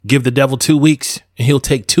Give the devil 2 weeks and he'll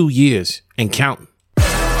take 2 years and counting.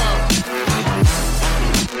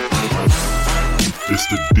 It's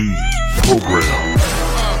the D program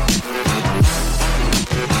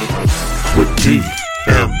with DMG.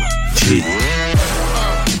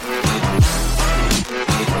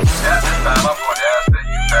 At this time, I'm going to ask that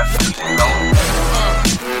you fasten your seatbelt.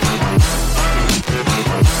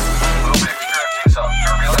 We'll be experiencing some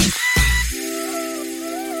turbulence.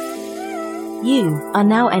 You are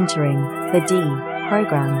now entering the D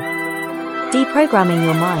program. Deprogramming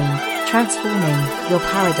your mind, transforming your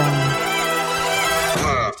paradigm.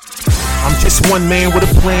 I'm just one man with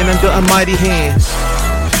a plan under a mighty hand.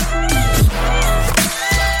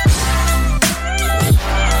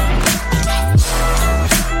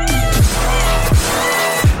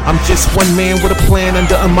 I'm just one man with a plan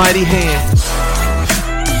under a mighty hand.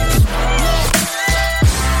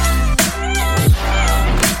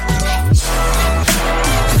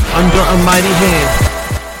 Under a mighty hand.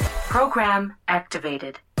 Program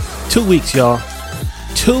activated. 2 weeks, y'all.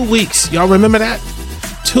 2 weeks. Y'all remember that?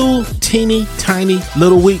 2 teeny tiny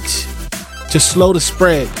little weeks to slow the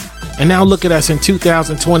spread. And now look at us in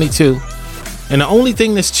 2022. And the only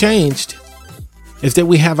thing that's changed is that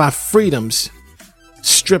we have our freedoms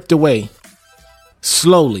stripped away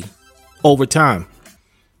slowly over time.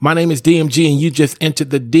 My name is DMG and you just entered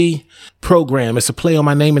the D program. It's a play on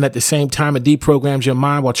my name, and at the same time, it deprograms your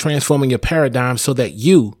mind while transforming your paradigm so that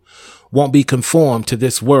you won't be conformed to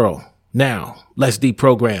this world. Now, let's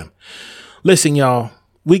deprogram. Listen, y'all,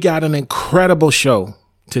 we got an incredible show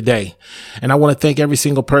today, and I want to thank every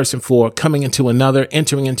single person for entering into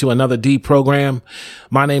another D program.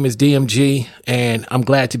 My name is DMG, and I'm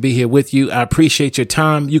glad to be here with you. I appreciate your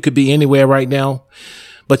time. You could be anywhere right now,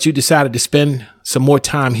 but you decided to spend some more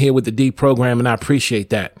time here with the D program, and I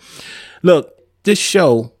appreciate that. Look, this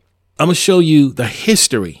show, I'm going to show you the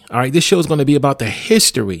history. All right. This show is going to be about the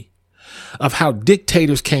history of how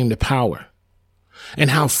dictators came to power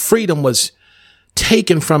and how freedom was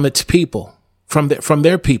taken from its people, from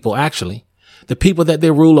their people, actually, the people that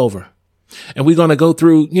they rule over. And we're going to go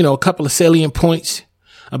through, a couple of salient points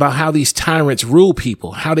about how these tyrants rule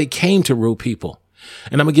people, how they came to rule people.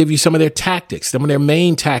 And I'm going to give you some of their tactics, some of their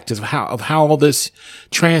main tactics of how all this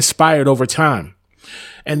transpired over time.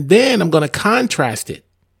 And then I'm going to contrast it,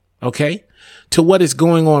 okay, to what is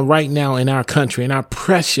going on right now in our country, in our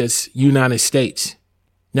precious United States.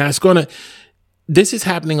 Now, this is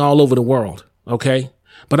happening all over the world, okay?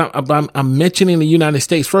 But I'm mentioning the United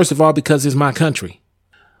States, first of all, because it's my country.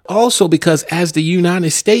 Also, because as the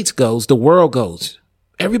United States goes, the world goes.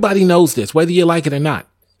 Everybody knows this, whether you like it or not.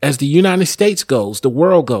 As the United States goes, the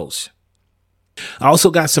world goes. I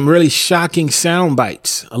also got some really shocking sound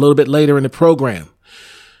bites a little bit later in the program.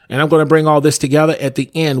 And I'm going to bring all this together at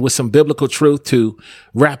the end with some biblical truth to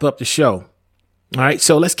wrap up the show. All right,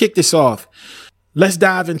 so let's kick this off. Let's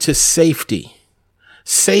dive into safety.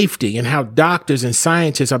 Safety and how doctors and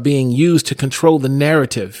scientists are being used to control the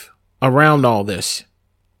narrative around all this.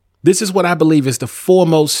 This is what I believe is the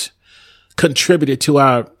foremost contributor to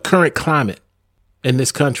our current climate in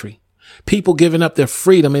this country. People giving up their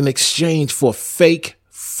freedom in exchange for fake,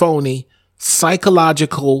 phony,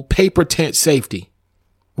 psychological, paper tent safety.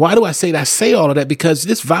 Why do I say that? I say all of that because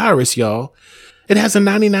this virus, y'all, it has a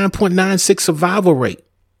 99.96 survival rate.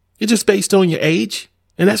 It's just based on your age.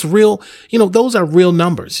 And that's real. Those are real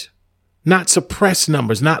numbers, not suppressed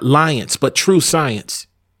numbers, not liance, but true science.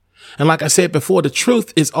 And like I said before, the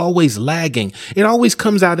truth is always lagging. It always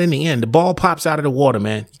comes out in the end. The ball pops out of the water,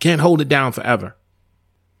 man. You can't hold it down forever.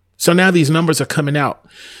 So now these numbers are coming out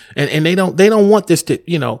and they don't want this to,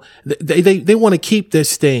 they want to keep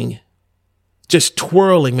this thing just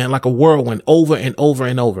twirling, man, like a whirlwind over and over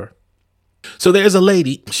and over. So there's a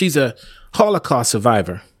lady. She's a Holocaust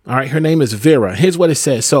survivor. All right. Her name is Vera. Here's what it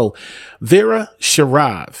says. So Vera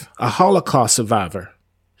Sharav, a Holocaust survivor,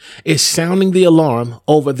 is sounding the alarm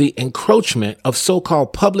over the encroachment of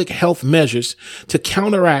so-called public health measures to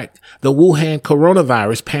counteract the Wuhan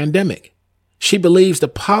coronavirus pandemic. She believes the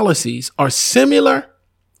policies are similar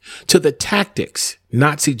to the tactics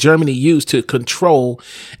Nazi Germany used to control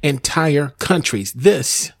entire countries.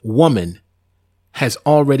 This woman has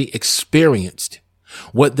already experienced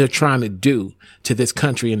what they're trying to do to this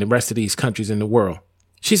country and the rest of these countries in the world.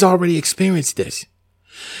 She's already experienced this.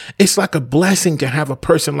 It's like a blessing to have a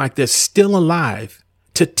person like this still alive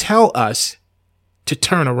to tell us to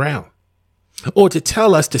turn around or to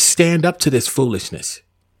tell us to stand up to this foolishness.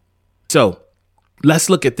 So let's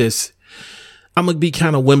look at this. I'm going to be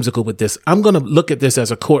kind of whimsical with this. I'm going to look at this as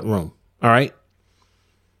a courtroom. All right.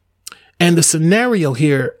 And the scenario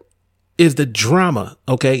here is the drama.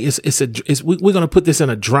 Okay. We're going to put this in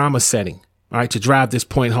a drama setting. All right. To drive this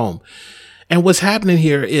point home. And what's happening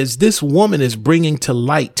here is this woman is bringing to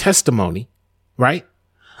light testimony, right,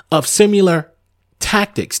 of similar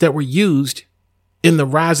tactics that were used in the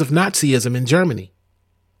rise of Nazism in Germany.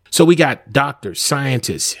 So we got doctors,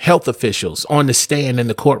 scientists, health officials on the stand in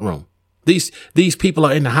the courtroom. These people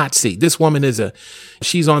are in the hot seat. This woman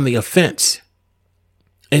she's on the offense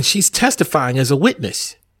and she's testifying as a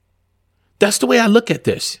witness. That's the way I look at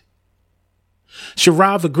this.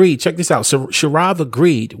 Sharav agreed. Check this out. So Sharav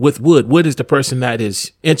agreed with Wood. Wood is the person that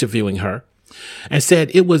is interviewing her, and said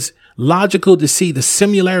it was logical to see the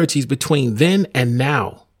similarities between then and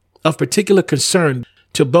now. Of particular concern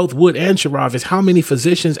to both Wood and Sharav is how many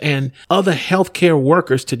physicians and other healthcare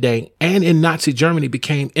workers today and in Nazi Germany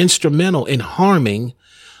became instrumental in harming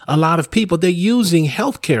a lot of people. They're using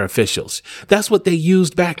healthcare officials. That's what they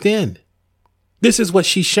used back then. This is what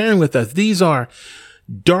she's sharing with us. These are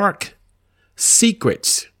dark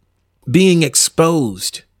secrets being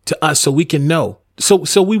exposed to us so we can know.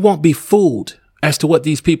 So we won't be fooled as to what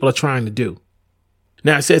these people are trying to do.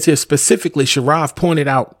 Now it says here specifically, Sharav pointed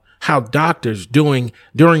out how doctors during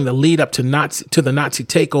the lead up to the Nazi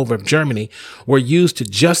takeover of Germany were used to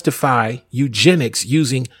justify eugenics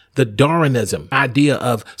using the Darwinism idea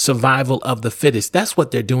of survival of the fittest. That's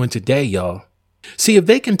what they're doing today, y'all. See, if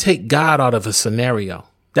they can take God out of a scenario,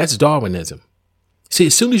 that's Darwinism. See,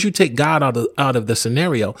 as soon as you take God out of the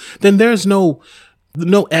scenario, then there's no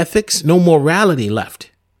ethics, no morality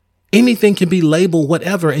left. Anything can be labeled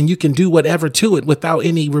whatever, and you can do whatever to it without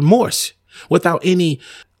any remorse, without any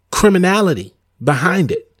criminality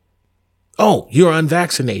behind it. Oh, you're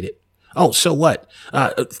unvaccinated. Oh, so what?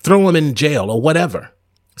 Throw them in jail or whatever.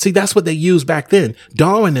 See, that's what they used back then.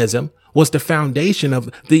 Darwinism was the foundation of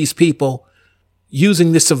these people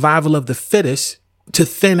using the survival of the fittest to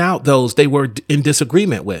thin out those they were in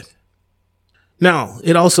disagreement with. Now,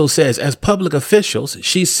 it also says, as public officials,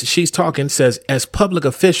 she's talking, says, as public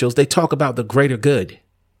officials, they talk about the greater good.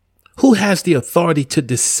 Who has the authority to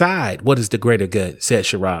decide what is the greater good, said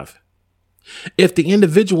Sharav. If the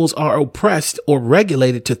individuals are oppressed or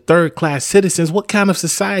regulated to third-class citizens, what kind of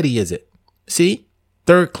society is it? See,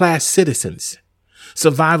 third-class citizens.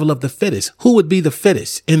 Survival of the fittest. Who would be the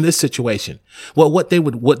fittest in this situation? Well, what they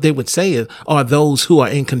would say are those who are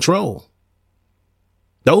in control.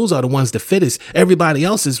 Those are the ones the fittest. Everybody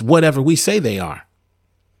else is whatever we say they are.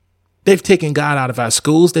 They've taken God out of our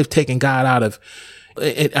schools. They've taken God out of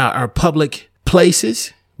our public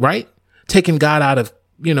places, right? Taken God out of,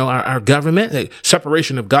 our government,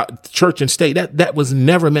 separation of God, church and state. That was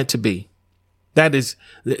never meant to be. That is,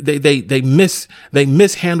 they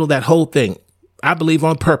mishandled that whole thing. I believe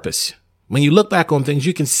on purpose. When you look back on things,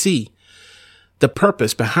 you can see the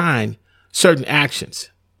purpose behind certain actions.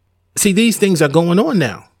 See, these things are going on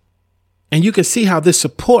now. And you can see how this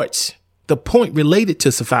supports the point related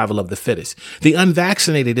to survival of the fittest. The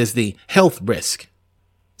unvaccinated is the health risk.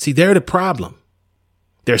 See, they're the problem.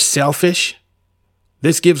 They're selfish.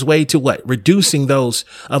 This gives way to what? Reducing those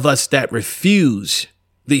of us that refuse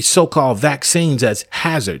the so-called vaccines as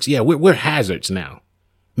hazards. Yeah, we're hazards now.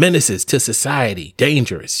 Menaces to society,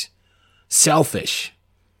 dangerous, selfish.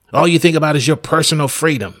 All you think about is your personal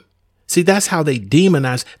freedom. See, that's how they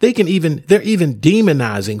demonize. They're even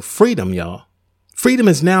demonizing freedom, y'all. Freedom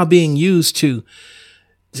is now being used to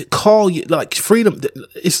call you like freedom.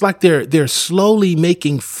 It's like they're slowly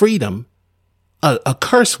making freedom a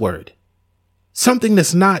curse word, something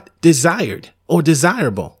that's not desired or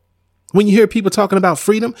desirable. When you hear people talking about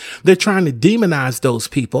freedom, they're trying to demonize those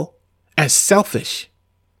people as selfish.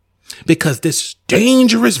 Because this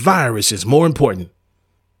dangerous virus is more important.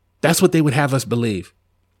 That's what they would have us believe.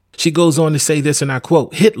 She goes on to say this, and I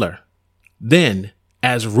quote, Hitler, then,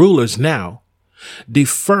 as rulers now,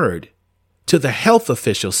 deferred to the health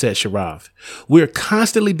officials, said Sharav. We're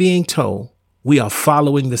constantly being told we are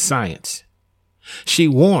following the science. She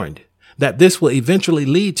warned that this will eventually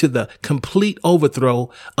lead to the complete overthrow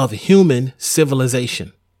of human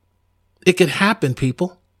civilization. It could happen,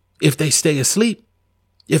 people, if they stay asleep.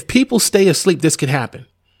 If people stay asleep, this could happen.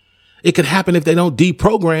 It could happen if they don't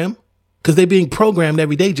deprogram, because they're being programmed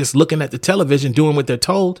every day, just looking at the television, doing what they're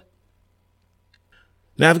told.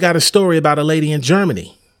 Now, I've got a story about a lady in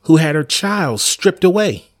Germany who had her child stripped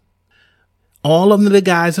away. All under the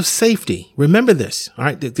guise of safety. Remember this. All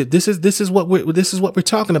right. This is what we're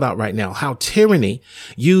talking about right now. How tyranny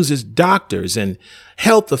uses doctors and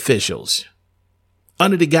health officials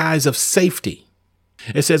under the guise of safety.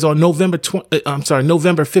 It says on November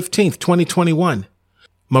 15th, 2021,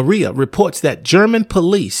 Maria reports that German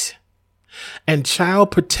police and child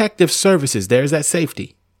protective services, there's that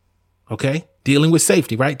safety. Okay. Dealing with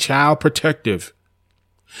safety, right? Child protective.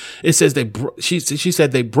 It says she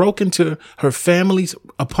said they broke into her family's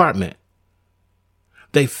apartment.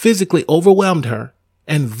 They physically overwhelmed her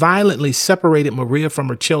and violently separated Maria from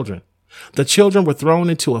her children. The children were thrown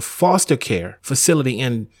into a foster care facility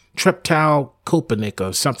in Treptow-Köpenick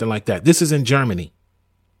or something like that. This is in Germany.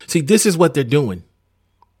 See, this is what they're doing.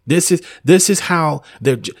 This is how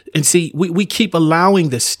they're, and see, we keep allowing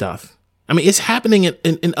this stuff. I mean, it's happening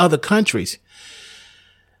in other countries.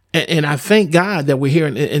 And I thank God that we're here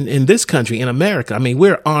in this country, in America. I mean,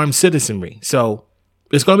 we're armed citizenry. So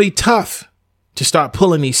it's going to be tough to start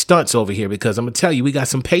pulling these stunts over here, because I'm going to tell you, we got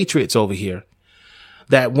some patriots over here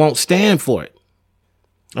that won't stand for it.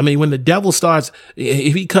 I mean, when the devil starts,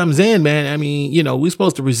 if he comes in, man, I mean, you know, we're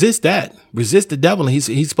supposed to resist that. Resist the devil, and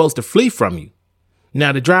he's supposed to flee from you.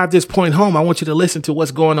 Now, to drive this point home, I want you to listen to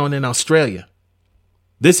what's going on in Australia.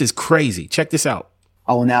 This is crazy. Check this out.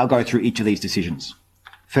 I will now go through each of these decisions.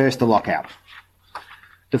 First, the lockout.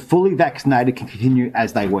 The fully vaccinated can continue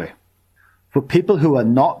as they were. For people who are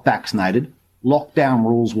not vaccinated, lockdown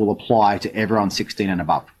rules will apply to everyone 16 and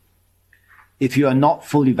above. If you are not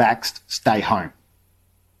fully vaxxed, stay home.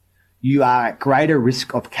 You are at greater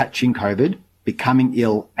risk of catching COVID, becoming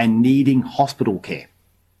ill, and needing hospital care.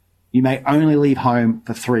 You may only leave home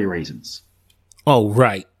for 3 reasons. Oh,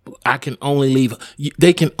 right. They can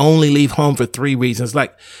only leave home for 3 reasons.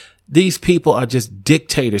 Like, these people are just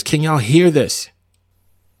dictators. Can y'all hear this?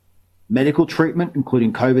 Medical treatment,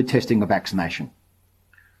 including COVID testing or vaccination.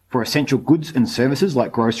 For essential goods and services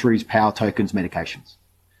like groceries, power tokens, medications.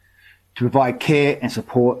 To provide care and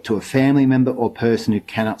support to a family member or person who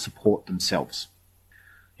cannot support themselves.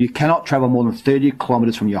 You cannot travel more than 30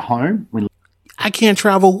 kilometers from your home. I can't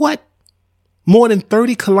travel what? More than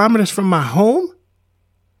 30 kilometers from my home?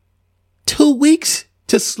 2 weeks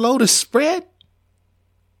to slow the spread?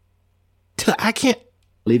 I can't.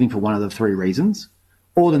 Leaving for one of the 3 reasons,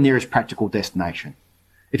 or the nearest practical destination.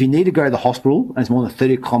 If you need to go to the hospital and it's more than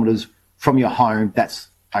 30 kilometers from your home, that's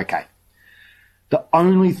okay. There are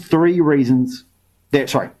only 3 reasons to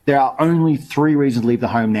leave the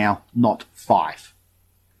home now, not 5.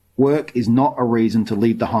 Work is not a reason to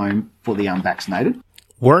leave the home for the unvaccinated.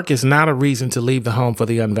 Work is not a reason to leave the home for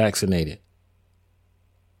the unvaccinated.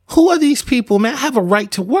 Who are these people, man? I have a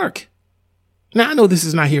right to work. Now, I know this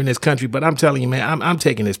is not here in this country, but I'm telling you, man, I'm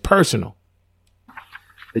taking this personal.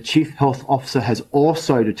 The Chief Health Officer has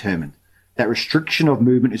also determined that restriction of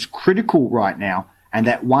movement is critical right now, and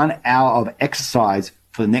that 1 hour of exercise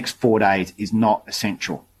for the next 4 days is not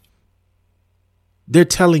essential. They're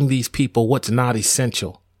telling these people what's not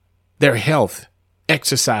essential. Their health,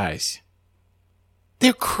 exercise.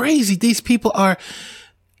 They're crazy. These people are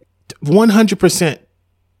 100%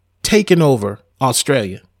 taking over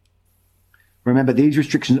Australia. Remember, these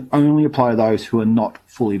restrictions only apply to those who are not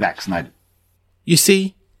fully vaccinated. You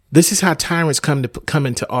see, this is how tyrants come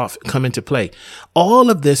into play. All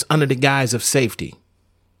of this under the guise of safety.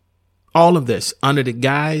 All of this under the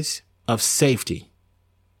guise of safety.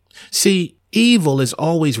 See, evil is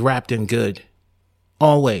always wrapped in good.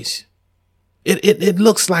 Always. It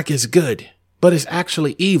looks like it's good, but it's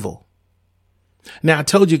actually evil. Now, I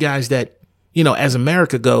told you guys that, you know, as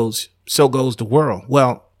America goes, so goes the world.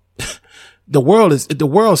 Well, the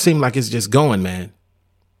world seems like it's just going, man.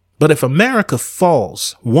 But if America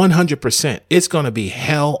falls 100%, it's going to be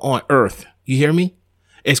hell on earth. You hear me?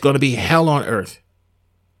 It's going to be hell on earth.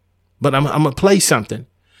 But I'm going to play something,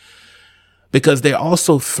 because they're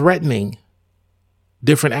also threatening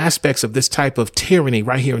different aspects of this type of tyranny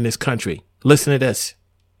right here in this country. Listen to this.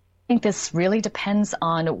 I think this really depends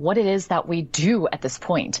on what it is that we do at this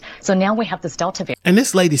point. So now we have this Delta variant. And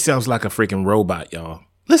this lady sounds like a freaking robot, y'all.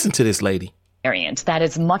 Listen to this lady. That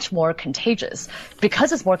is much more contagious.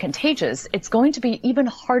 Because it's more contagious, it's going to be even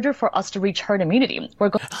harder for us to reach herd immunity.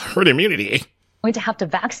 Herd immunity? Going to have to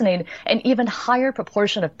vaccinate an even higher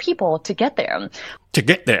proportion of people to get there.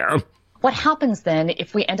 What happens then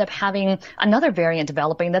if we end up having another variant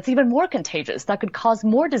developing that's even more contagious, that could cause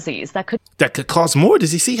more disease, that could cause more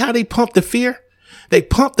disease? See how they pump the fear? They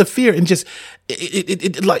pump the fear and just,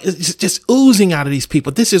 it's just oozing out of these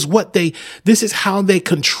people. This is how they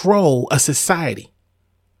control a society.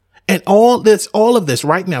 And all of this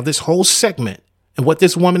right now, this whole segment and what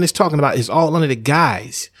this woman is talking about is all under the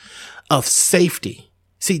guise of safety.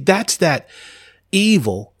 See, that's that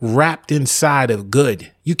evil wrapped inside of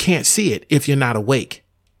good. You can't see it if you're not awake.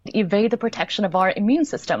 evade the protection of our immune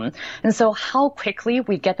system. And so how quickly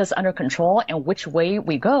we get this under control and which way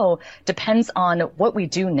we go depends on what we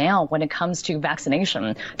do now when it comes to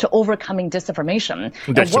vaccination, to overcoming disinformation.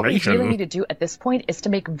 And what we really need to do at this point is to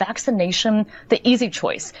make vaccination the easy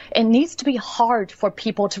choice. It needs to be hard for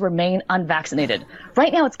people to remain unvaccinated.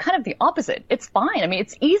 Right now, it's kind of the opposite. It's fine. I mean,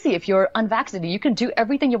 it's easy if you're unvaccinated. You can do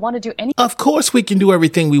everything you want to do. Of course we can do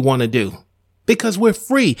everything we want to do. Because we're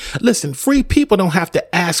free. Listen, free people don't have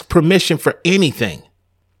to ask permission for anything.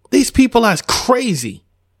 These people are crazy.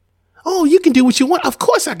 Oh, you can do what you want. Of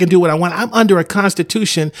course I can do what I want. I'm under a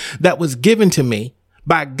constitution that was given to me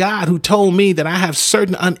by God, who told me that I have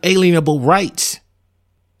certain unalienable rights.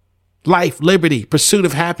 Life, liberty, pursuit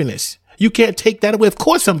of happiness. You can't take that away. Of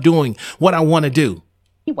course I'm doing what I want to do.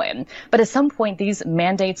 Anyway, but at some point, these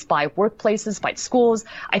mandates by workplaces, by schools,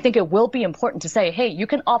 I think it will be important to say, hey, you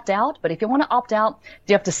can opt out, but if you want to opt out,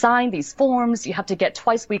 you have to sign these forms, you have to get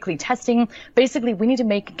twice weekly testing. Basically, we need to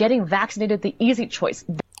make getting vaccinated the easy choice.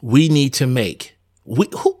 We need to make.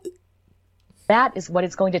 That is what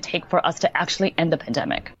it's going to take for us to actually end the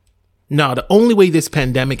pandemic. No, the only way this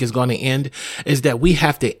pandemic is going to end is that we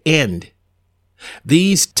have to end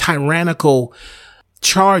these tyrannical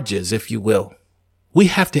charges, if you will. We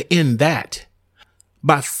have to end that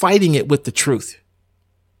by fighting it with the truth.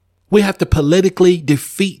 We have to politically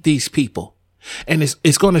defeat these people. And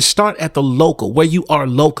it's going to start at the local, where you are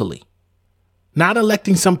locally. Not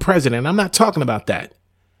electing some president. I'm not talking about that.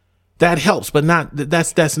 That helps, but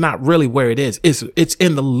that's not really where it is. It's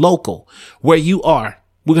in the local, where you are.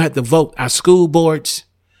 We're going to have to vote our school boards.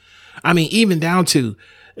 I mean, even down to,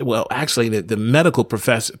 well, actually the medical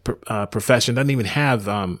profession doesn't even have,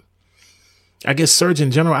 I guess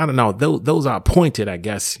Surgeon General, I don't know. Those are appointed, I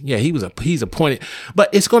guess. Yeah, he's appointed.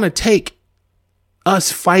 But it's going to take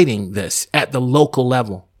us fighting this at the local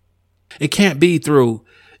level. It can't be through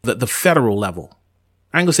the federal level.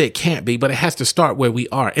 I ain't going to say it can't be, but it has to start where we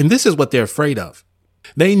are. And this is what they're afraid of.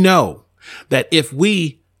 They know that if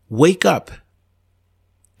we wake up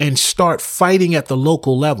and start fighting at the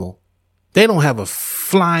local level, they don't have a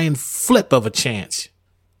flying flip of a chance.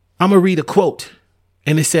 I'm going to read a quote,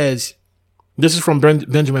 and it says, this is from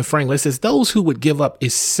Benjamin Franklin. It says, those who would give up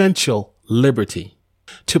essential liberty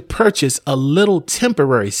to purchase a little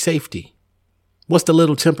temporary safety. What's the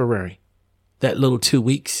little temporary? That little 2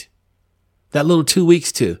 weeks. That little 2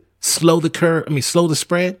 weeks to slow the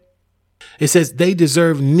spread. It says they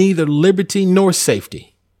deserve neither liberty nor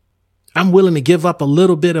safety. I'm willing to give up a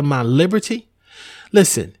little bit of my liberty.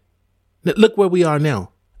 Listen, look where we are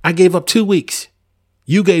now. I gave up 2 weeks.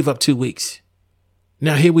 You gave up 2 weeks.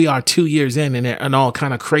 Now here we are 2 years in, and all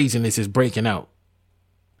kind of craziness is breaking out.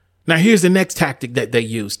 Now here's the next tactic that they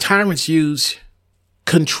use. Tyrants use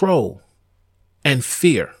control and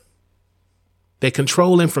fear. They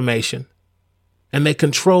control information, and they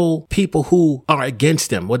control people who are against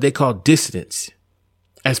them, what they call dissidents,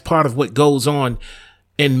 as part of what goes on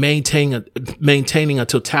in maintaining a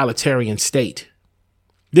totalitarian state.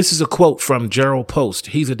 This is a quote from Gerald Post.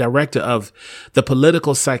 He's a director of the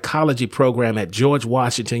political psychology program at George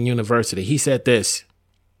Washington University. He said this,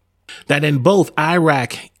 that in both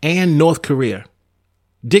Iraq and North Korea,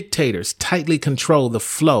 dictators tightly control the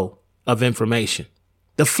flow of information.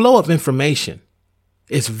 The flow of information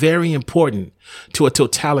is very important to a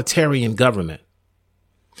totalitarian government.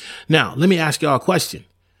 Now, let me ask y'all a question.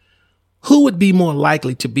 Who would be more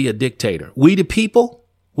likely to be a dictator? We the people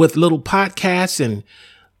with little podcasts and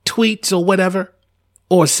tweets or whatever,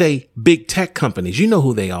 or say big tech companies? You know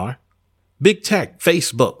who they are. Big tech,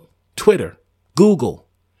 Facebook, Twitter, Google.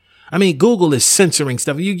 I mean, Google is censoring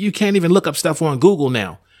stuff. You can't even look up stuff on Google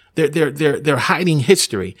now. They're hiding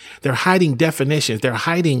history. They're hiding definitions. They're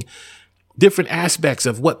hiding different aspects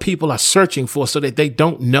of what people are searching for so that they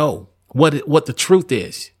don't know what the truth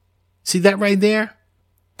is. See that right there?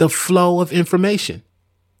 The flow of information.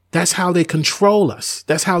 That's how they control us.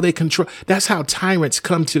 That's how tyrants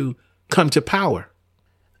come to power.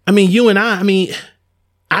 I mean, you and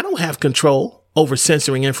I don't have control over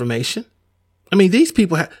censoring information. I mean, these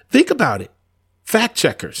people think about it. Fact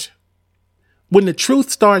checkers. When the truth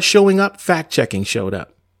started showing up, fact checking showed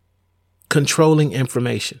up. Controlling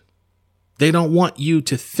information. They don't want you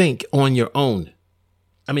to think on your own.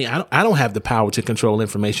 I mean, I don't have the power to control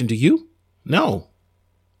information. Do you? No,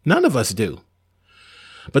 none of us do.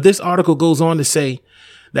 But this article goes on to say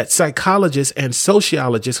that psychologists and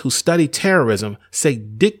sociologists who study terrorism say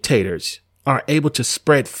dictators are able to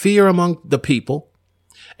spread fear among the people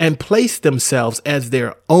and place themselves as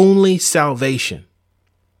their only salvation.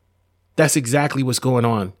 That's exactly what's going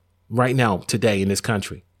on right now today in this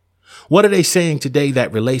country. What are they saying today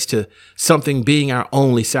that relates to something being our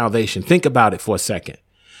only salvation? Think about it for a second.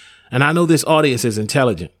 And I know this audience is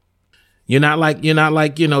intelligent. You're not like,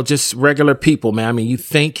 just regular people, man. I mean, you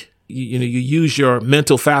think, you use your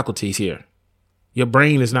mental faculties here. Your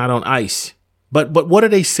brain is not on ice. But what are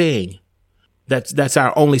they saying? That's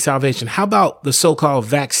our only salvation. How about the so-called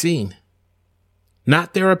vaccine?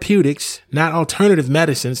 Not therapeutics, not alternative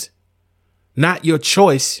medicines, not your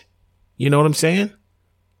choice. You know what I'm saying?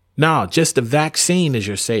 No, just the vaccine is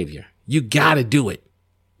your savior. You got to do it.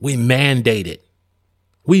 We mandate it.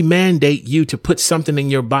 We mandate you to put something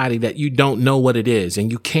in your body that you don't know what it is,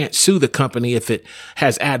 and you can't sue the company if it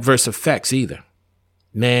has adverse effects either.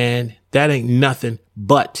 Man, that ain't nothing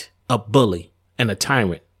but a bully and a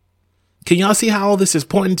tyrant. Can y'all see how all this is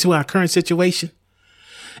pointing to our current situation?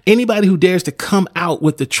 Anybody who dares to come out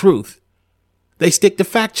with the truth, they stick the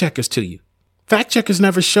fact checkers to you. Fact checkers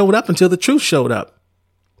never showed up until the truth showed up.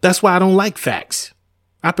 That's why I don't like facts.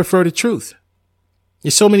 I prefer the truth.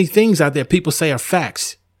 There's so many things out there people say are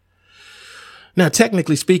facts. Now,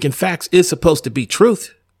 technically speaking, facts is supposed to be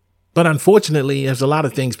truth. But unfortunately, there's a lot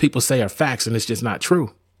of things people say are facts and it's just not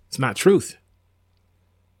true. It's not truth.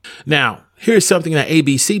 Now, here's something that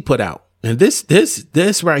ABC put out. And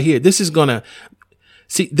this right here, this is going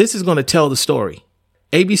to tell the story.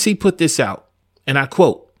 ABC put this out, and I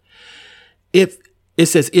quote, if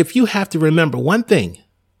you have to remember one thing,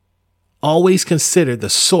 always consider the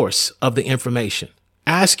source of the information.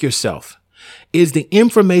 Ask yourself, is the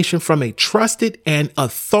information from a trusted and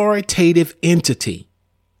authoritative entity?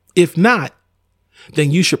 If not,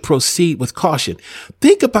 then you should proceed with caution.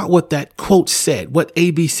 Think about what that quote said, what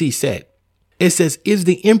ABC said. It says, is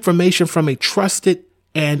the information from a trusted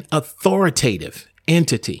and authoritative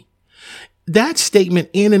entity? That statement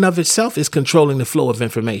in and of itself is controlling the flow of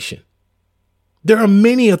information. There are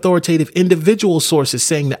many authoritative individual sources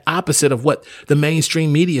saying the opposite of what the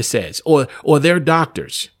mainstream media says, or their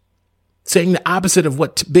doctors saying the opposite of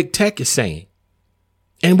what big tech is saying,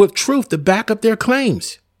 and with truth to back up their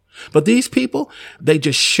claims. But these people, they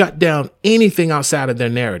just shut down anything outside of their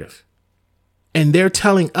narrative. And they're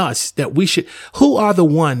telling us that who are the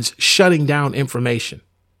ones shutting down information?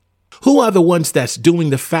 Who are the ones that's doing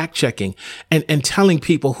the fact checking and telling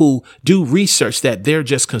people who do research that they're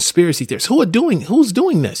just conspiracy theorists? Who's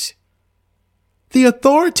doing this? The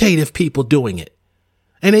authoritative people doing it.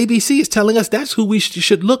 And ABC is telling us that's who we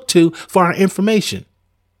should look to for our information.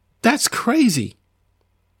 That's crazy.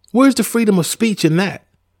 Where's the freedom of speech in that?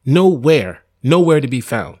 Nowhere to be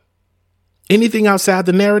found. Anything outside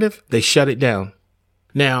the narrative, they shut it down.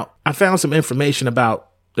 Now, I found some information about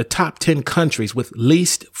the top 10 countries with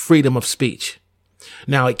least freedom of speech.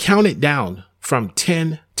 Now, it counted down from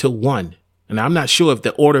 10 to 1. And I'm not sure if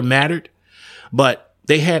the order mattered, but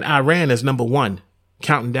they had Iran as number 1,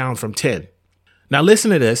 counting down from 10. Now,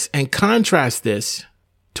 listen to this and contrast this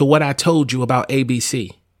to what I told you about ABC,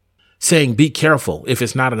 saying be careful if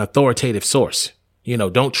it's not an authoritative source.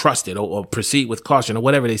 Don't trust it or proceed with caution or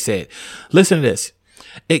whatever they said. Listen to this.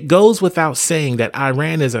 It goes without saying that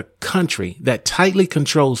Iran is a country that tightly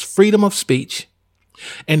controls freedom of speech.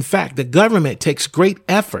 In fact, the government takes great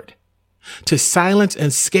effort to silence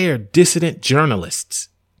and scare dissident journalists.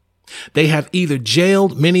 They have either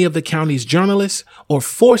jailed many of the county's journalists or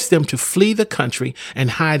forced them to flee the country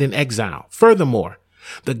and hide in exile. Furthermore,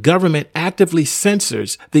 the government actively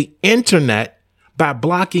censors the internet by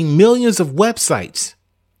blocking millions of websites,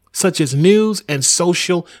 such as news and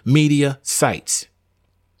social media sites.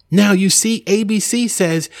 Now, you see, ABC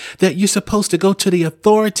says that you're supposed to go to the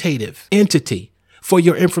authoritative entity for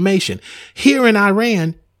your information. Here in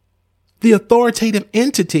Iran, the authoritative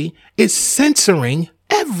entity is censoring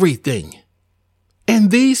everything.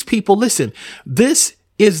 And these people, listen, this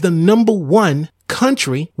is the number 1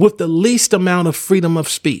 country with the least amount of freedom of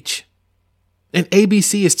speech. And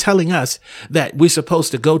ABC is telling us that we're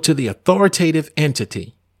supposed to go to the authoritative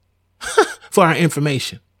entity for our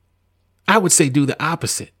information. I would say do the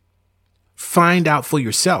opposite. Find out for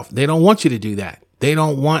yourself. They don't want you to do that. They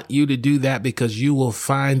don't want you to do that because you will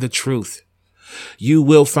find the truth. You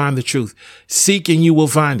will find the truth. Seek and you will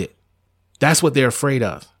find it. That's what they're afraid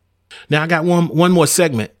of. Now, I got one more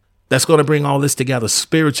segment that's going to bring all this together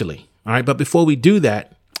spiritually. All right. But before we do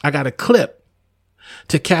that, I got a clip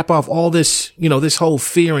to cap off all this, this whole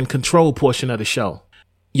fear and control portion of the show.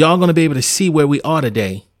 Y'all going to be able to see where we are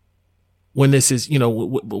today when this is,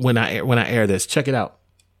 when I air this. Check it out.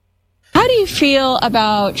 How do you feel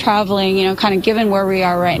about traveling, kind of given where we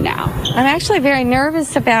are right now? I'm actually very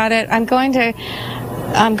nervous about it. I'm going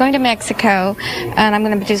to Mexico, and I'm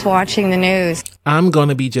going to be just watching the news. I'm going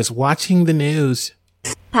to be just watching the news.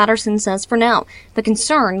 Patterson says for now, the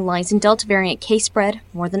concern lies in Delta variant case spread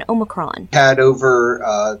more than Omicron. Had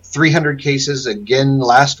over 300 cases again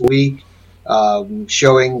last week,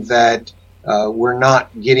 showing that we're not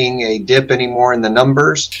getting a dip anymore in the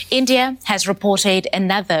numbers. India has reported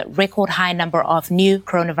another record high number of new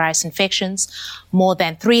coronavirus infections, more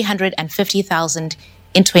than 350,000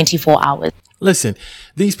 in 24 hours. Listen,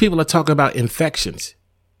 these people are talking about infections,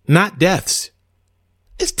 not deaths.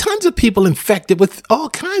 There's tons of people infected with all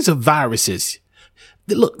kinds of viruses.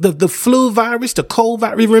 Look, the flu virus, the cold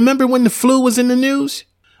virus. Remember when the flu was in the news?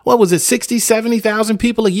 What was it? 60, 70,000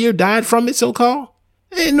 people a year died from it, so-called?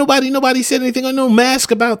 And nobody said anything on no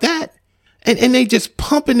mask about that. And they just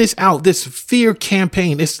pumping this out, this fear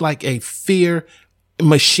campaign. It's like a fear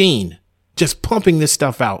machine, just pumping this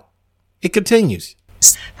stuff out. It continues.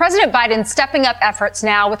 President Biden stepping up efforts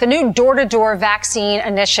now with a new door-to-door vaccine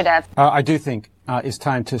initiative. I do think it's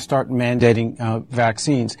time to start mandating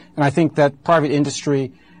vaccines. And I think that private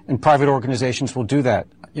industry and private organizations will do that.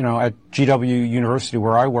 You know, at GW University,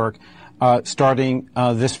 where I work, starting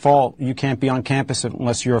this fall, you can't be on campus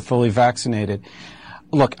unless you're fully vaccinated.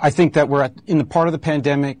 Look, I think that we're in the part of the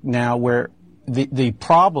pandemic now where the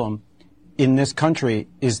problem in this country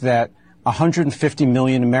is that 150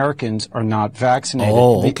 million Americans are not vaccinated.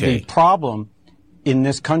 Oh, okay. The problem in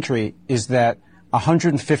this country is that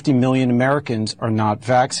 150 million Americans are not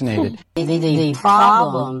vaccinated. The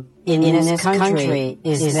problem in this country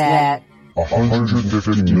is that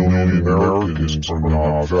 150 million Americans are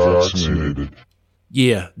not vaccinated.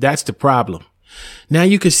 Yeah, that's the problem. Now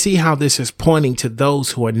you can see how this is pointing to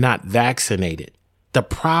those who are not vaccinated. The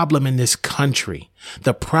problem in this country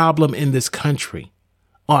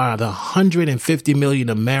are the 150 million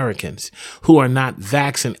Americans who are not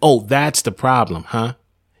vaccinated. Oh, that's the problem, huh?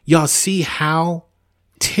 Y'all see how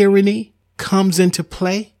tyranny comes into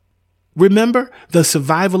play? Remember the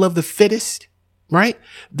survival of the fittest, right?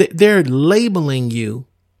 They're labeling you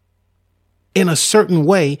in a certain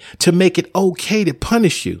way to make it okay to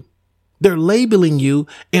punish you. They're labeling you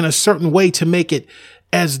in a certain way to make it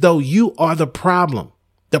as though you are the problem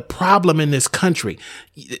in this country.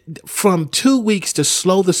 From 2 weeks to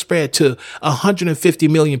slow the spread to 150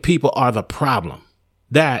 million people are the problem.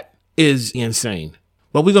 That is insane.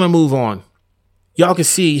 But we're going to move on. Y'all can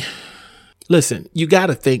see, listen, you got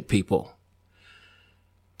to think, people.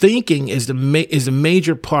 Thinking is a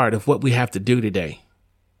major part of what we have to do today,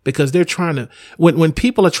 because they're trying to, when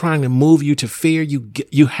people are trying to move you to fear,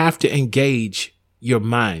 you have to engage your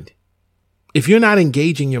mind. If you're not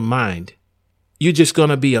engaging your mind, you're just going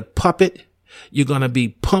to be a puppet. You're going to be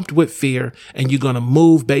pumped with fear, and you're going to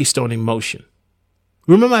move based on emotion.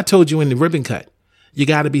 Remember I told you in the ribbon cut, you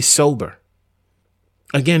got to be sober.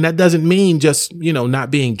 Again, that doesn't mean just,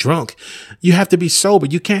 not being drunk. You have to be sober.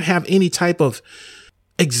 You can't have any type of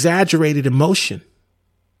exaggerated emotion.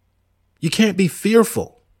 You can't be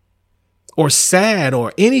fearful or sad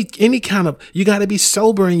or any kind of, you got to be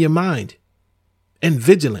sober in your mind and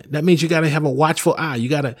vigilant. That means you got to have a watchful eye. You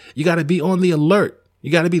got to be on the alert.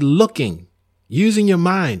 You got to be looking, using your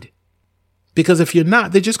mind, because if you're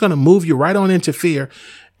not, they're just going to move you right on into fear.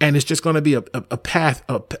 And it's just going to be a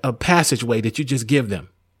passageway that you just give them.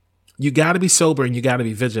 You got to be sober and you got to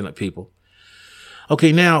be vigilant, people.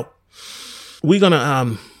 Okay, now we're going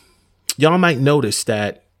to, y'all might notice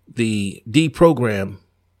that the D program,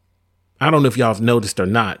 I don't know if y'all have noticed or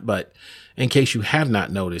not, but in case you have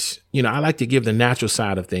not noticed, I like to give the natural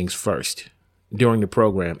side of things first during the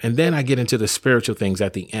program. And then I get into the spiritual things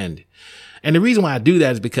at the end. And the reason why I do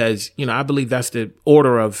that is because, I believe that's the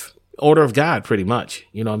order of God, pretty much.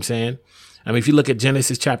 You know what I'm saying? I mean, if you look at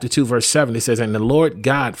Genesis chapter 2, verse 7, it says, "And the Lord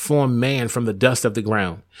God formed man from the dust of the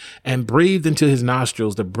ground and breathed into his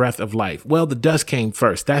nostrils the breath of life." Well, the dust came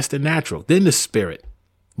first. That's the natural. Then the spirit.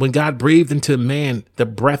 When God breathed into man the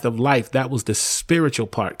breath of life, that was the spiritual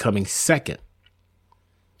part coming second.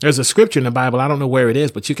 There's a scripture in the Bible. I don't know where it is,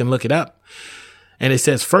 but you can look it up. And it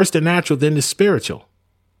says, first the natural, then the spiritual.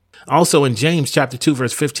 Also in James chapter 2,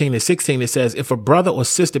 verse 15 and 16, it says, "If a brother or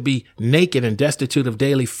sister be naked and destitute of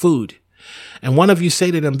daily food, and one of you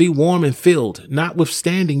say to them, be warm and filled,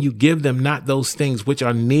 notwithstanding you give them not those things which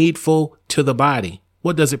are needful to the body,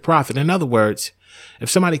 what does it profit?" In other words,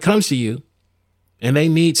 if somebody comes to you and they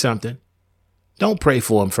need something, don't pray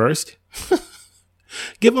for them first.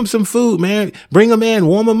 Give them some food, man. Bring them in,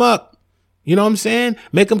 warm them up. You know what I'm saying?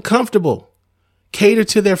 Make them comfortable. Cater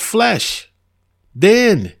to their flesh.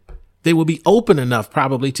 Then they will be open enough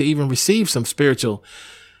probably to even receive some spiritual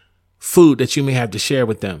food that you may have to share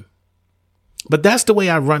with them. But that's the way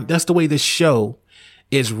I run. That's the way this show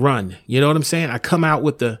is run. You know what I'm saying? I come out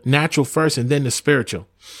with the natural first and then the spiritual.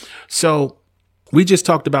 So We just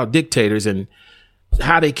talked about dictators and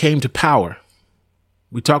how they came to power.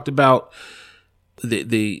 We talked about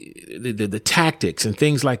the tactics and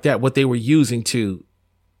things like that, what they were using to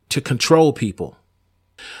control people.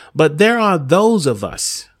 But there are those of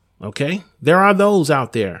us, okay? There are those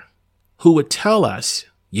out there who would tell us,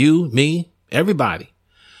 you, me, everybody,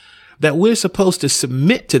 that we're supposed to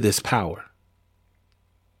submit to this power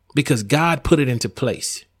because God put it into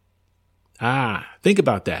place. Think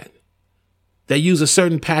about that. They use a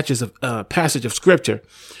certain passage of scripture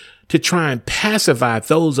to try and pacify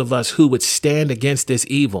those of us who would stand against this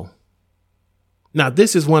evil. Now,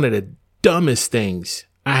 this is one of the dumbest things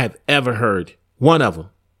I have ever heard. One of them.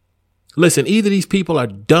 Listen, either these people are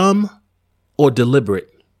dumb or deliberate.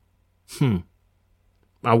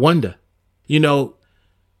 I wonder. You know,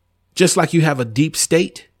 just like you have a deep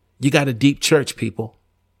state, you got a deep church, people.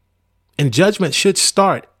 And judgment should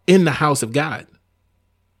start in the house of God.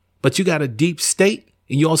 But you got a deep state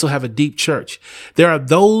and you also have a deep church. There are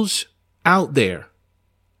those out there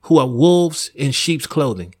who are wolves in sheep's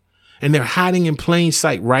clothing, and they're hiding in plain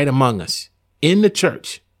sight right among us in the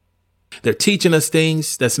church. They're teaching us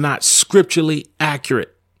things that's not scripturally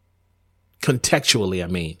accurate. Contextually, I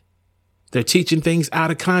mean. They're teaching things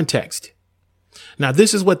out of context. Now,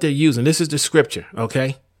 this is what they're using. This is the scripture,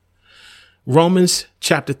 okay? Romans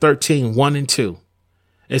chapter 13, 1 and 2.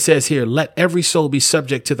 It says here, let every soul be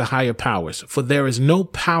subject to the higher powers, for there is no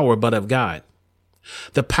power but of God.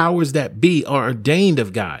 The powers that be are ordained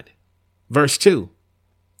of God. Verse 2.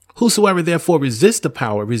 Whosoever therefore resists the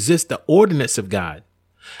power, resists the ordinance of God.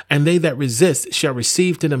 And they that resist shall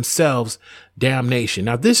receive to themselves damnation.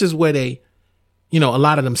 Now, this is where they, a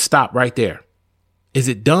lot of them stop right there. Is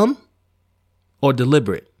it dumb or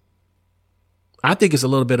deliberate? I think it's a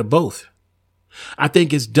little bit of both. I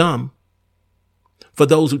think it's dumb for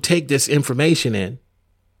those who take this information in.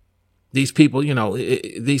 These people,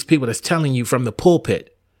 these people that's telling you from the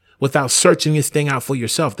pulpit without searching this thing out for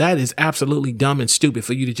yourself. That is absolutely dumb and stupid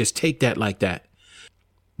for you to just take that like that.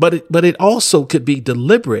 But it also could be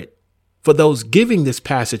deliberate for those giving this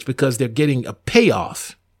passage because they're getting a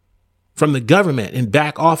payoff from the government in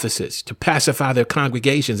back offices to pacify their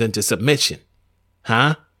congregations into submission.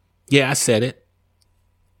 Huh? Yeah, I said it.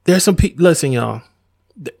 There's some people, listen, y'all,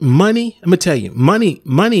 money, I'm going to tell you,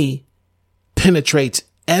 money penetrates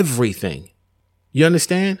everything. You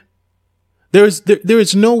understand? There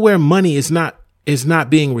is nowhere money is not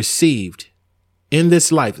being received in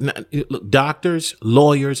this life. Look, doctors,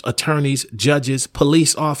 lawyers, attorneys, judges,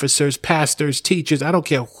 police officers, pastors, teachers, I don't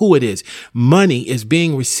care who it is. Money is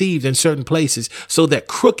being received in certain places so that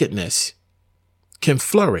crookedness can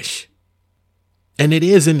flourish. And it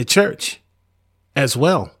is in the church as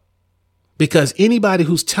well. Because anybody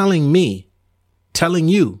who's telling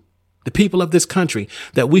you, the people of this country,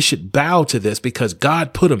 that we should bow to this because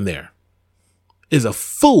God put them there is a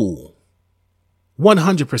fool.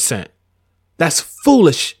 100%. That's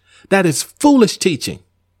foolish. That is foolish teaching.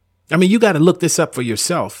 I mean, you got to look this up for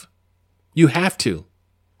yourself. You have to.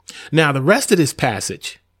 Now, the rest of this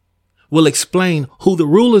passage will explain who the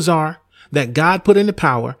rulers are that God put into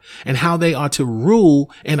power and how they are to rule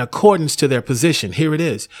in accordance to their position. Here it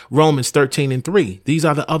is. Romans 13 and 3. These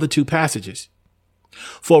are the other two passages.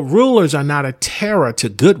 For rulers are not a terror to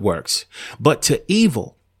good works, but to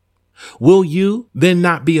evil. Will you then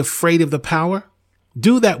not be afraid of the power?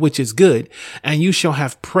 Do that which is good, and you shall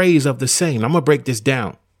have praise of the same. I'm going to break this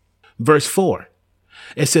down. Verse 4.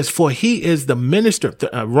 It says, for he is the minister,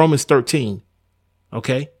 Romans 13.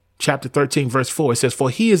 Okay. Chapter 13, verse 4. It says, for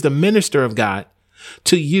he is the minister of God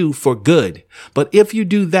to you for good. But if you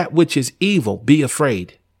do that which is evil, be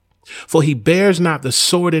afraid. For he bears not the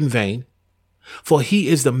sword in vain. For he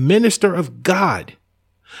is the minister of God,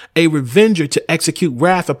 a revenger to execute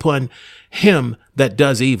wrath upon him that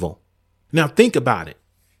does evil. Now think about it.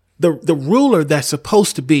 The ruler that's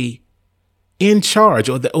supposed to be in charge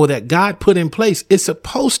or that God put in place is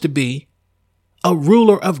supposed to be a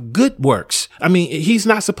ruler of good works. I mean, he's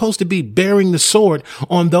not supposed to be bearing the sword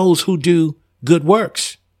on those who do good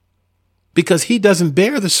works because he doesn't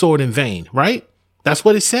bear the sword in vain, right? That's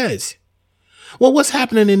what it says. Well, what's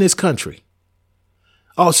happening in this country?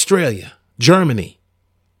 Australia, Germany,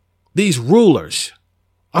 these rulers,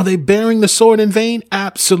 are they bearing the sword in vain?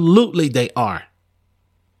 Absolutely they are.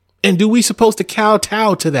 And do we supposed to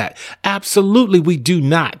kowtow to that? Absolutely we do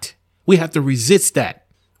not. We have to resist that.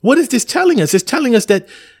 What is this telling us? It's telling us that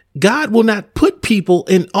God will not put people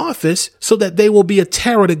in office so that they will be a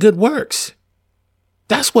terror to good works.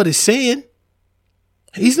 That's what it's saying.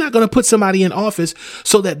 He's not going to put somebody in office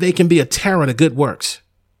so that they can be a terror to good works.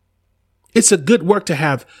 It's a good work to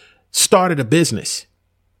have started a business.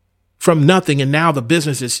 from nothing. And now the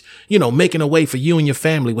business is, making a way for you and your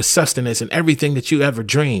family with sustenance and everything that you ever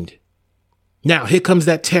dreamed. Now here comes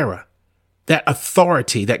that terror, that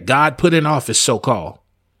authority that God put in office, so-called.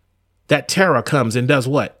 That terror comes and does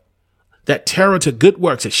what? That terror to good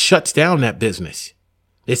works. It shuts down that business.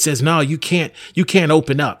 It says, no, you can't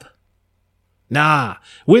open up. Nah,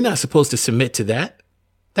 we're not supposed to submit to that.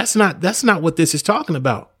 That's not what this is talking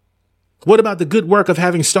about. What about the good work of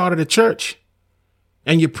having started a church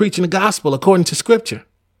and you're preaching the gospel according to scripture?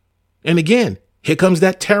 And again, here comes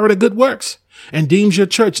that terror to good works and deems your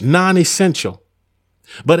church non-essential.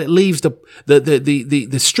 But it leaves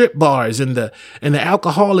the strip bars and the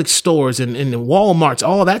alcoholic stores and the Walmarts,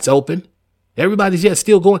 all that's open. Everybody's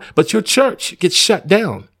still going, but your church gets shut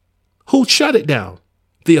down. Who shut it down?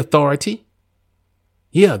 The authority.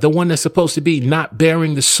 Yeah, the one that's supposed to be not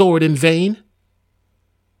bearing the sword in vain.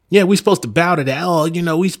 Yeah, we're supposed to bow to that.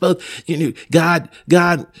 Oh, we supposed,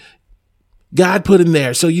 God put him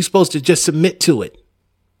there, so you're supposed to just submit to it.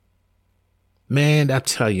 Man, I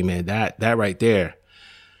tell you, man, that right there,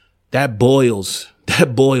 that boils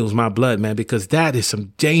my blood, man, because that is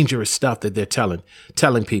some dangerous stuff that they're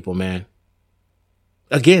telling people, man.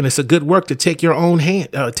 Again, it's a good work to take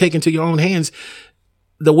into your own hands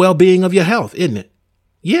the well-being of your health, isn't it?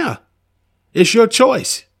 Yeah, it's your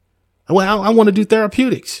choice. Well, I want to do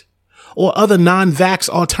therapeutics or other non-vax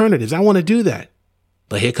alternatives. I want to do that.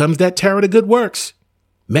 But here comes that terror to good works,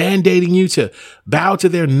 mandating you to bow to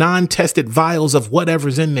their non-tested vials of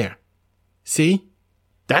whatever's in there. See,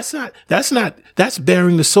 that's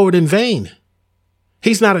bearing the sword in vain.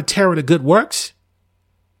 He's not a terror to good works.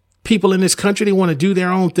 People in this country, they want to do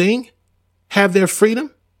their own thing, have their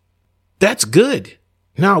freedom. That's good.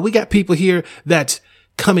 Now we got people here that's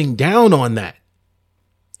coming down on that.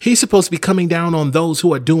 He's supposed to be coming down on those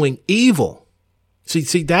who are doing evil.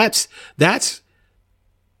 See, that's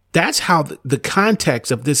how the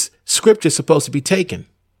context of this scripture is supposed to be taken.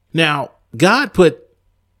 Now, God put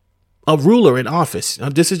a ruler in office. Now,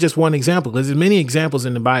 this is just one example, because there's many examples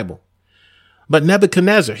in the Bible. But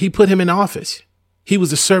Nebuchadnezzar, he put him in office. He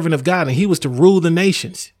was a servant of God, and he was to rule the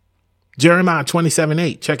nations. Jeremiah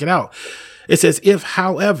 27:8. Check it out. It says, if,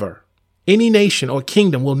 however, any nation or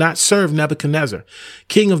kingdom will not serve Nebuchadnezzar,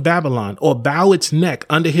 king of Babylon, or bow its neck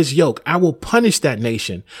under his yoke, I will punish that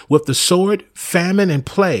nation with the sword, famine, and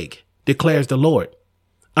plague, declares the Lord,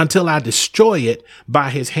 until I destroy it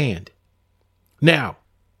by his hand. Now,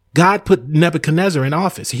 God put Nebuchadnezzar in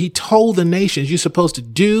office. He told the nations, you're supposed to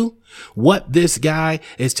do what this guy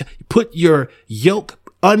is, put your yoke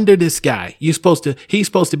under this guy. He's supposed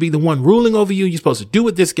to be the one ruling over you. You're supposed to do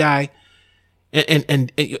what this guy.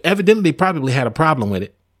 And evidently they probably had a problem with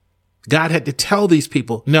it. God had to tell these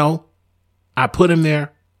people, no, I put him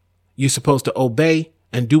there. You're supposed to obey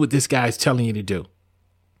and do what this guy is telling you to do.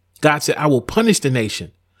 God said, I will punish the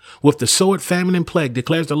nation with the sword, famine, and plague,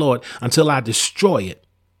 declares the Lord, until I destroy it,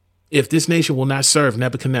 if this nation will not serve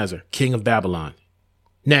Nebuchadnezzar, king of Babylon.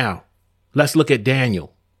 Now, let's look at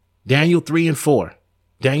Daniel. Daniel 3 and 4.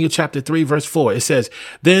 Daniel chapter 3, verse 4. It says,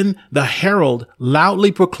 Then the herald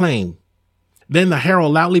loudly proclaimed,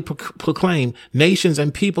 nations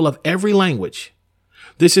and people of every language,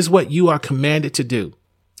 this is what you are commanded to do.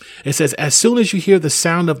 It says, as soon as you hear the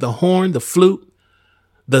sound of the horn, the flute,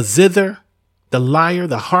 the zither, the lyre,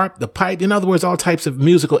 the harp, the pipe, in other words, all types of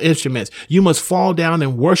musical instruments, you must fall down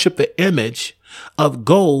and worship the image of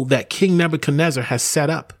gold that King Nebuchadnezzar has set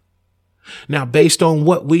up. Now, based on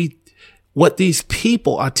what these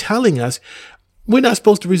people are telling us, we're not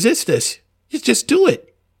supposed to resist this. Just do it.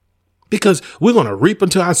 Because we're going to reap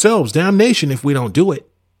unto ourselves damnation if we don't do it.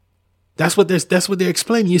 That's what they're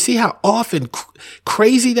explaining. You see how often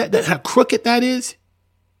crazy how crooked that is?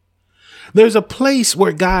 There's a place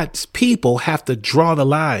where God's people have to draw the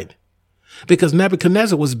line, because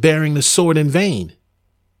Nebuchadnezzar was bearing the sword in vain.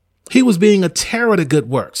 He was being a terror to good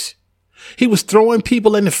works. He was throwing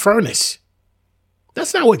people in the furnace.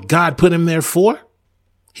 That's not what God put him there for.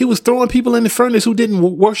 He was throwing people in the furnace who didn't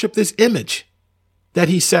worship this image that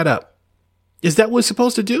he set up. Is that what we're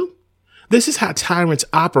supposed to do? This is how tyrants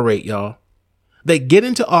operate, y'all. They get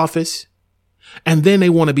into office and then they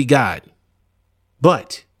want to be God.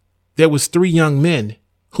 But there was 3 young men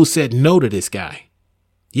who said no to this guy.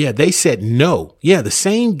 Yeah, they said no. Yeah, the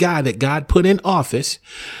same guy that God put in office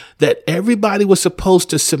that everybody was supposed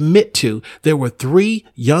to submit to. There were 3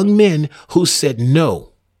 young men who said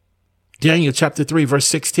no. Daniel chapter 3, verse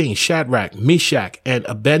 16, Shadrach, Meshach, and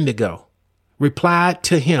Abednego replied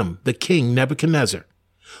to him, the king Nebuchadnezzar,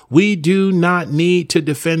 we do not need to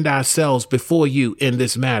defend ourselves before you in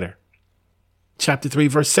this matter. Chapter 3,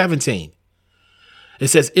 verse 17. It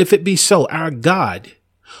says, if it be so, our God,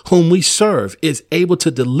 whom we serve, is able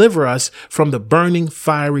to deliver us from the burning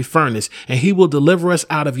fiery furnace, and he will deliver us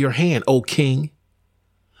out of your hand, O king.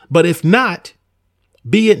 But if not,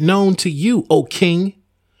 be it known to you, O king,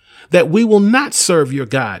 that we will not serve your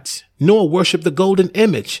gods, nor worship the golden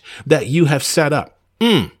image that you have set up.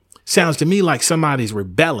 Sounds to me like somebody's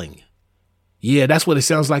rebelling. Yeah, that's what it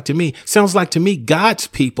sounds like to me. Sounds like to me God's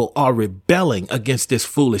people are rebelling against this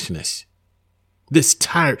foolishness, this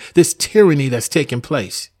tyranny that's taking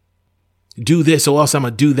place. Do this or else I'm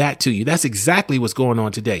going to do that to you. That's exactly what's going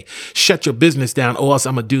on today. Shut your business down or else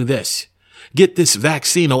I'm going to do this. Get this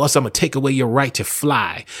vaccine or else I'm going to take away your right to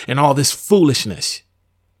fly, and all this foolishness.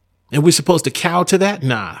 And we're supposed to cow to that?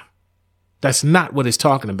 Nah, that's not what it's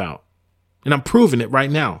talking about. And I'm proving it right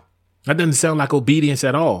now. That doesn't sound like obedience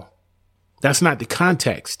at all. That's not the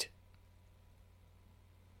context.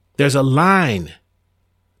 There's a line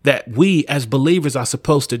that we as believers are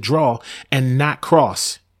supposed to draw and not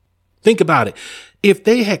cross. Think about it. If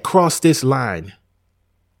they had crossed this line,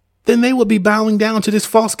 then they would be bowing down to this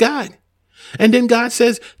false god. And then God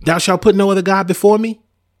says, thou shalt put no other god before me.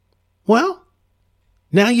 Well,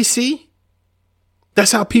 now you see,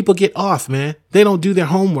 that's how people get off, man. They don't do their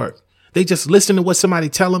homework. They just listen to what somebody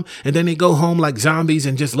tell them, and then they go home like zombies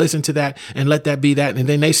and just listen to that and let that be that. And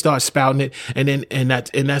then they start spouting it.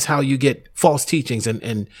 And that's how you get false teachings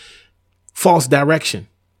and false direction.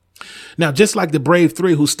 Now, just like the brave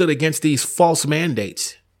three who stood against these false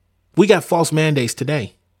mandates, we got false mandates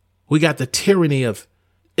today. We got the tyranny of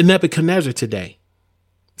Nebuchadnezzar today.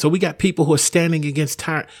 So we got people who are standing against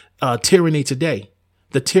tyranny today.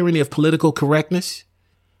 The tyranny of political correctness,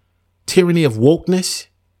 tyranny of wokeness,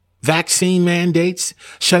 vaccine mandates,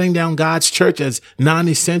 shutting down God's church as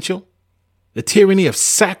non-essential, the tyranny of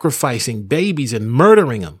sacrificing babies and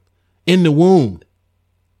murdering them in the womb.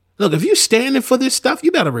 Look, if you're standing for this stuff,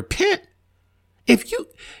 you better repent.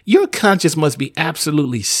 Your conscience must be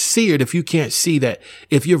absolutely seared if you can't see that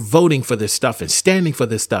if you're voting for this stuff and standing for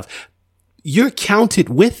this stuff, you're counted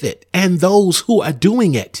with it and those who are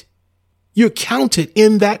doing it. You're counted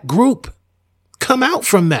in that group. Come out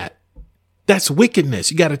from that. That's wickedness.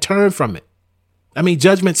 You got to turn from it. I mean,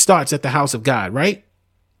 judgment starts at the house of God, right?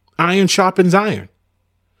 Iron sharpens iron.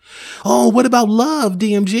 Oh, what about love,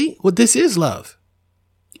 DMG? Well, this is love.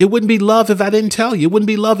 It wouldn't be love if I didn't tell you. It wouldn't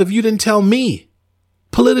be love if you didn't tell me.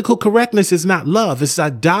 Political correctness is not love. It's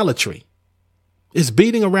idolatry. It's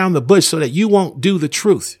beating around the bush so that you won't do the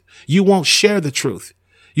truth. You won't share the truth.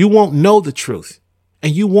 You won't know the truth.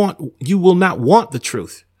 And you will not want the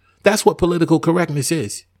truth. That's what political correctness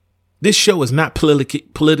is. This show is not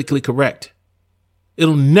politically correct.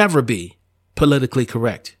 It'll never be politically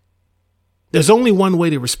correct. There's only one way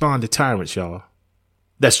to respond to tyrants, y'all,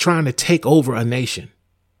 that's trying to take over a nation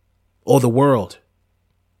or the world.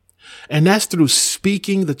 And that's through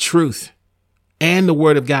speaking the truth and the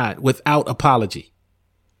word of God without apology.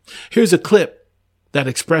 Here's a clip that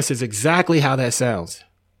expresses exactly how that sounds.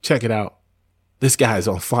 Check it out. This guy is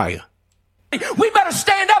on fire. We better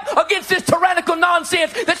stand up against this tyrannical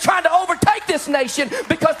nonsense that's trying to overtake this nation,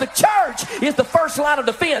 because the church is the first line of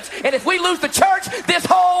defense. And if we lose the church, this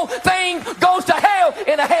whole thing goes to hell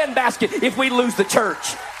in a handbasket if we lose the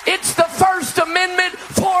church. It's the First Amendment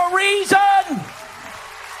for a reason.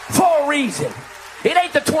 For a reason. It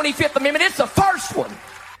ain't the 25th Amendment, it's the first one.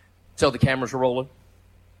 So the cameras are rolling.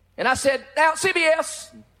 And I said, now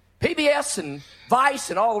CBS, PBS, and Vice,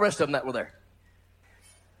 and all the rest of them that were there.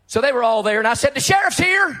 So they were all there, and I said, the sheriff's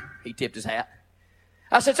here. He tipped his hat.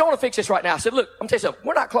 I said, so I want to fix this right now. I said, look, I'm going to tell you something.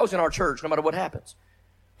 We're not closing our church no matter what happens.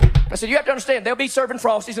 I said, you have to understand, they'll be serving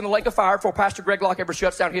Frosties in the lake of fire before Pastor Greg Locke ever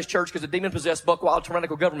shuts down his church because the demon-possessed buck-wild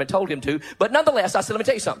tyrannical government told him to. But nonetheless, I said, let me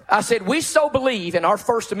tell you something. I said, we so believe in our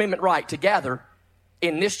First Amendment right to gather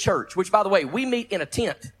in this church, which, by the way, we meet in a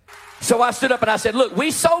tent. So I stood up and I said, look,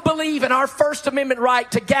 we so believe in our First Amendment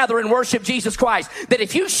right to gather and worship Jesus Christ that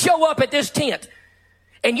if you show up at this tent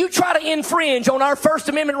and you try to infringe on our First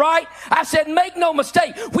Amendment right, I said, make no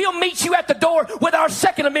mistake, we'll meet you at the door with our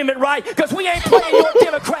Second Amendment right, because we ain't playing your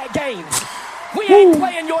Democrat games. We ain't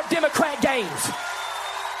playing your Democrat games.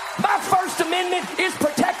 My First Amendment is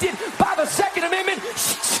protected by the Second Amendment.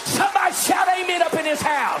 Somebody shout amen up in this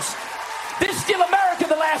house. This is still America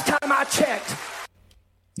the last time I checked.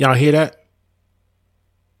 Y'all hear that?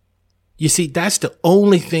 You see, that's the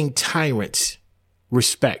only thing tyrants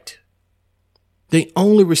respect. They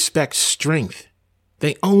only respect strength.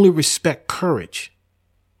 They only respect courage.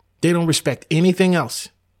 They don't respect anything else.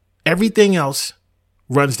 Everything else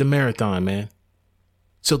runs the marathon, man.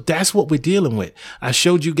 So that's what we're dealing with. I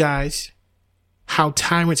showed you guys how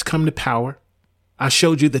tyrants come to power. I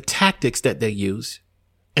showed you the tactics that they use.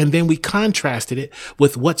 And then we contrasted it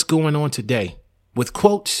with what's going on today with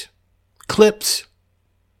quotes, clips,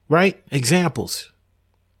 right? Examples.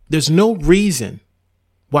 There's no reason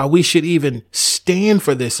why we should even stand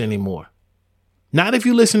for this anymore. Not if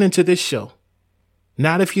you're listening to this show.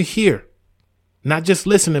 Not if you're here. Not just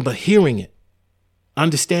listening, but hearing it,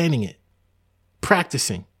 understanding it,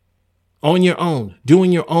 practicing on your own,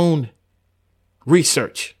 doing your own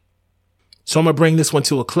research. So I'm going to bring this one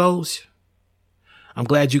to a close. I'm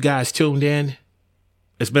glad you guys tuned in.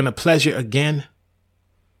 It's been a pleasure again.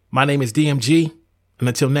 My name is DMG, and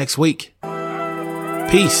until next week,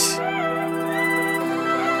 peace.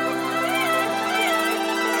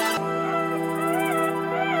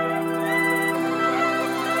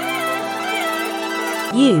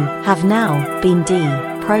 You have now been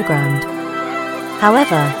deprogrammed.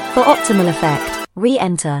 However, for optimal effect,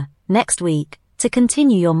 re-enter next week to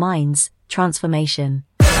continue your mind's transformation.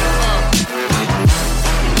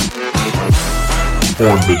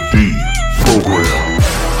 On the D program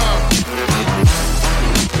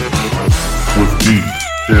with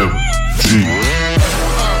DMG.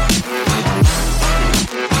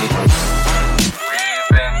 We've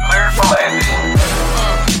been cleared for landing.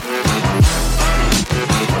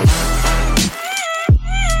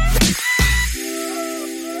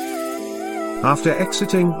 After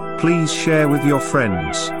exiting, please share with your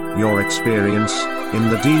friends your experience in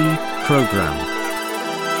the D program.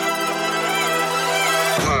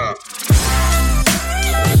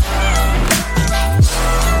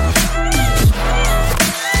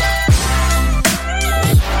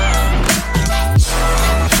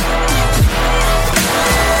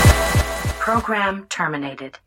 Program terminated.